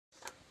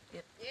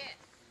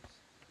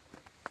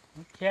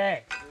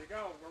Okay. Here we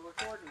go. We're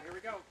recording. Here we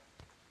go.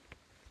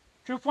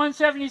 Troop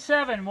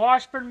 177,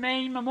 Washburn,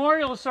 Maine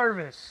Memorial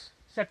Service,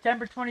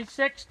 September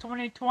 26,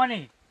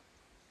 2020.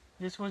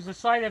 This was the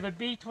site of a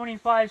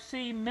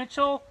B25C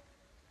Mitchell,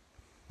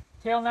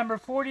 tail number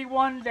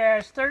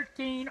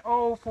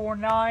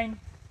 41-13049.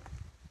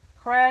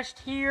 Crashed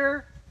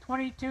here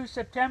 22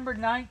 September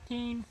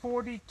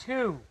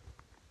 1942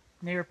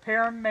 near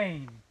Perham,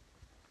 Maine.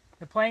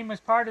 The plane was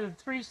part of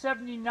the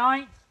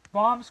 379th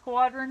Bomb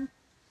Squadron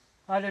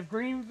out of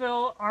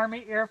Greenville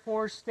Army Air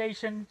Force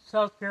Station,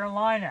 South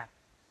Carolina.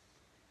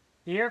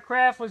 The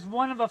aircraft was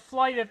one of a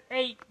flight of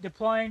 8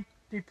 deploying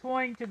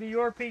to the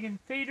European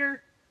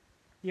theater,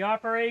 the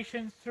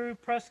operations through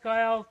Presque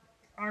Isle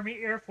Army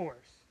Air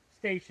Force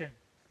Station,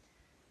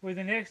 with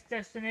the next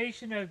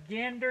destination of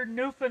Gander,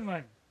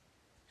 Newfoundland.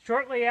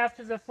 Shortly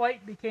after the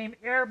flight became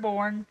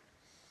airborne,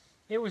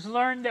 it was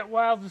learned that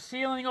while the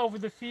ceiling over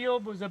the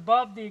field was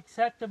above the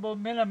acceptable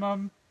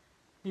minimum,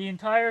 the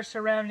entire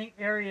surrounding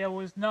area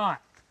was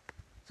not.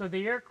 So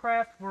the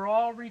aircraft were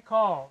all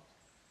recalled.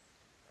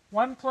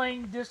 One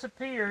plane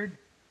disappeared,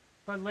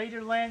 but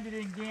later landed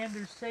in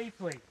Gander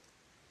safely.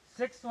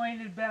 6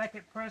 landed back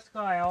at Presque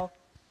Isle,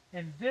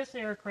 and this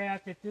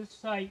aircraft at this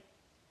site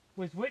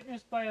was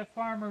witnessed by a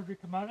farmer to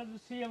come out of the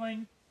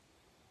ceiling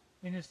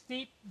in a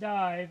steep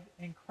dive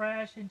and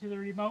crash into the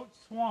remote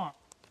swamp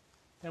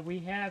that we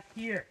have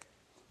here,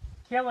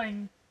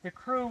 killing the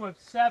crew of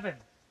 7.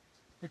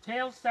 The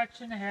tail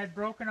section had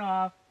broken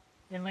off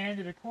and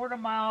landed a quarter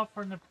mile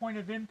from the point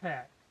of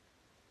impact.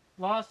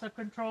 Loss of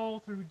control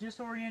through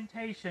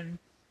disorientation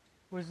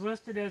was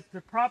listed as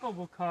the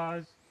probable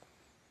cause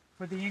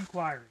for the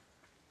inquiry.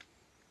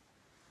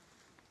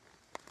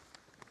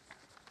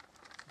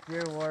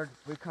 Dear Lord,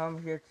 we come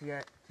here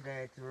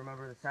today to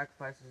remember the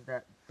sacrifices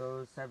that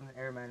those 7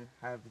 airmen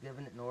have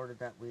given in order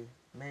that we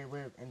may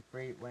live in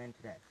free land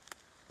today.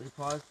 We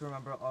pause to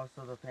remember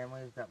also the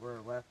families that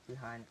were left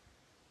behind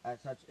at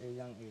such a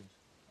young age,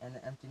 and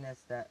the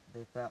emptiness that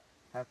they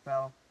have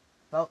felt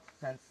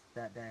since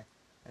that day,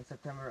 in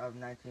September of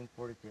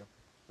 1942.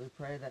 We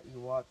pray that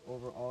you watch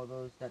over all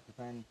those that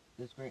defend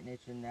this great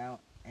nation now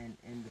and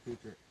in the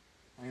future.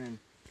 Amen.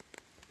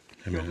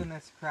 Killed in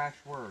this crash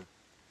were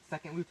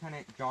Second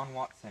Lieutenant John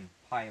Watson,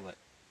 pilot.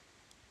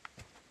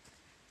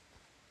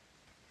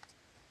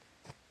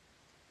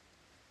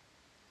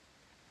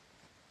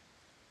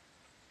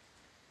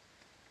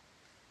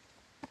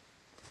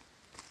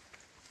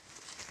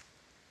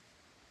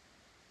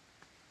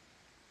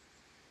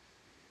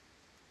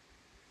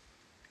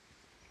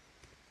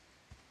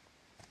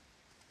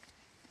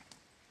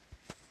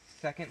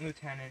 Second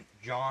Lieutenant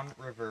John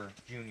River,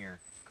 Jr.,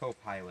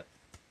 co-pilot.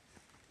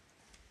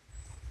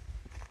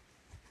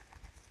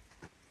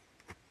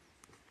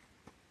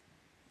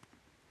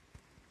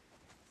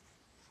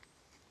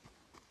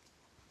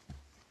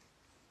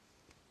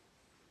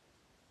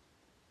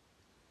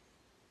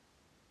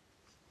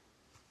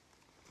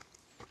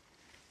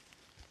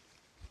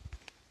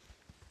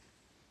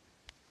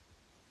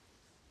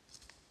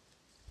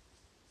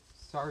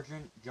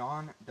 Sergeant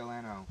John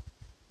Delano.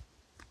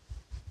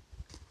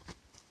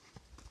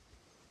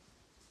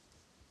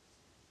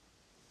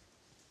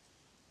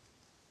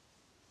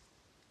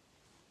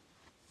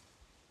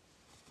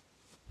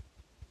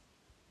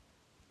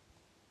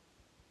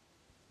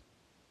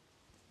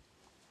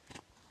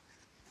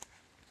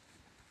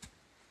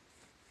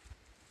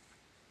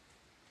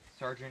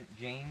 Sergeant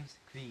James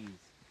Cleese.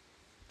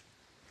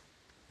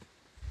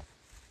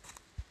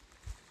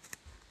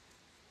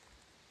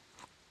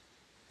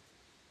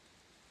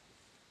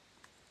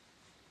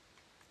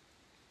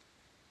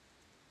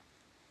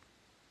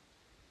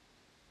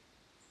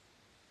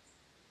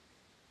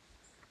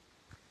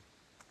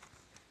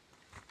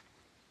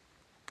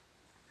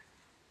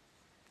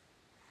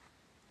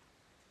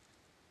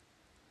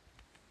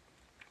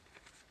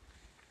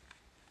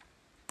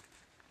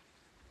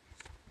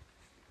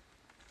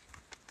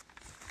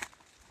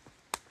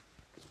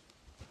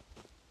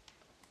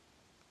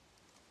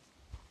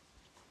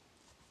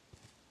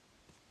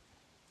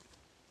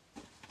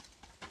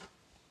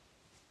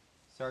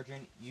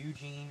 Sergeant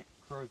Eugene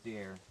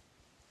Crozier.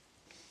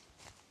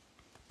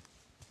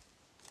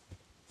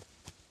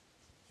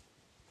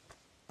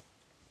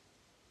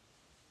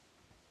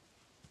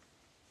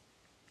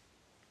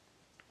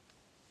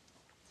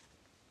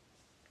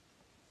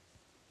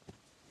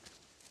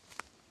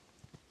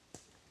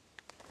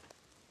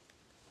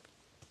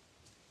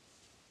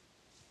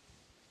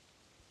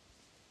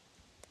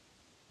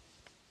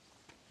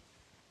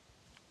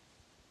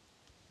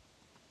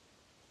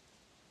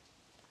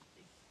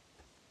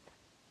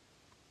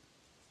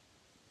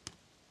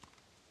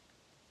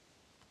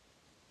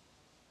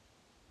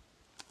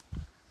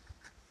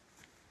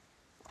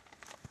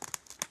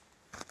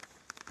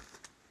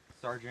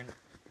 Sergeant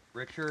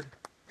Richard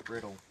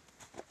Riddle.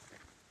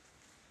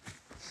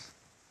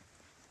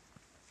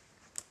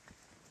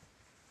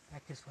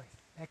 Back this way.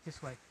 Back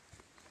this way.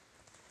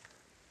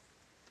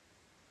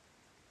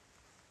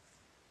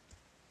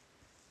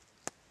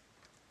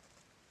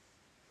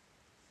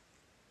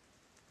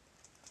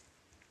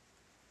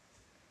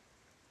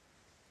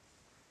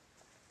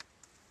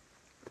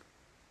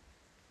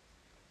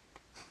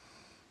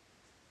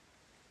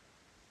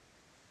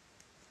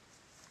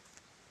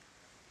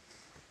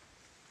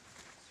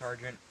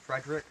 Sergeant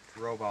Frederick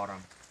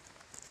Rowbottom.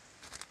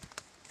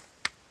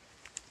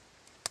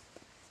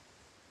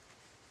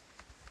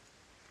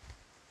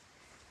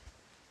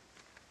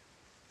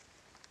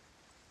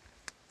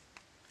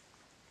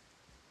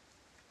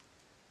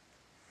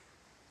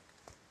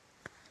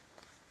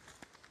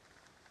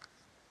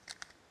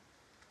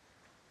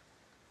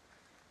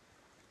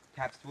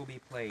 Caps will be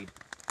played.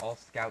 All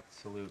scouts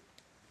salute.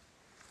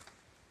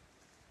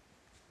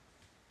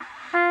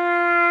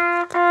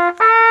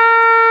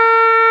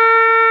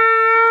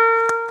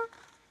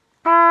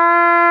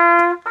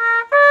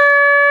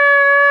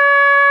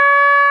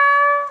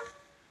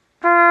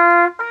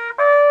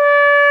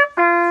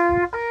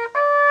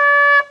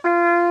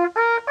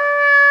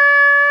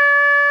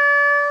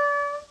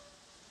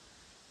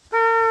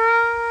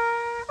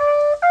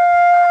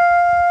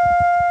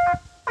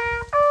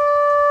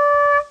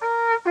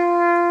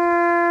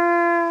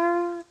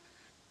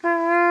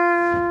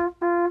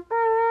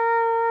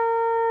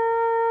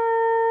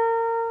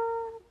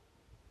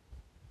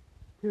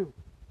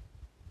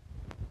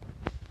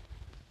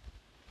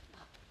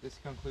 This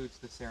concludes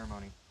the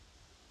ceremony.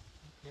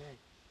 Okay.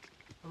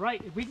 All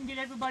right, if we can get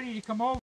everybody to come over.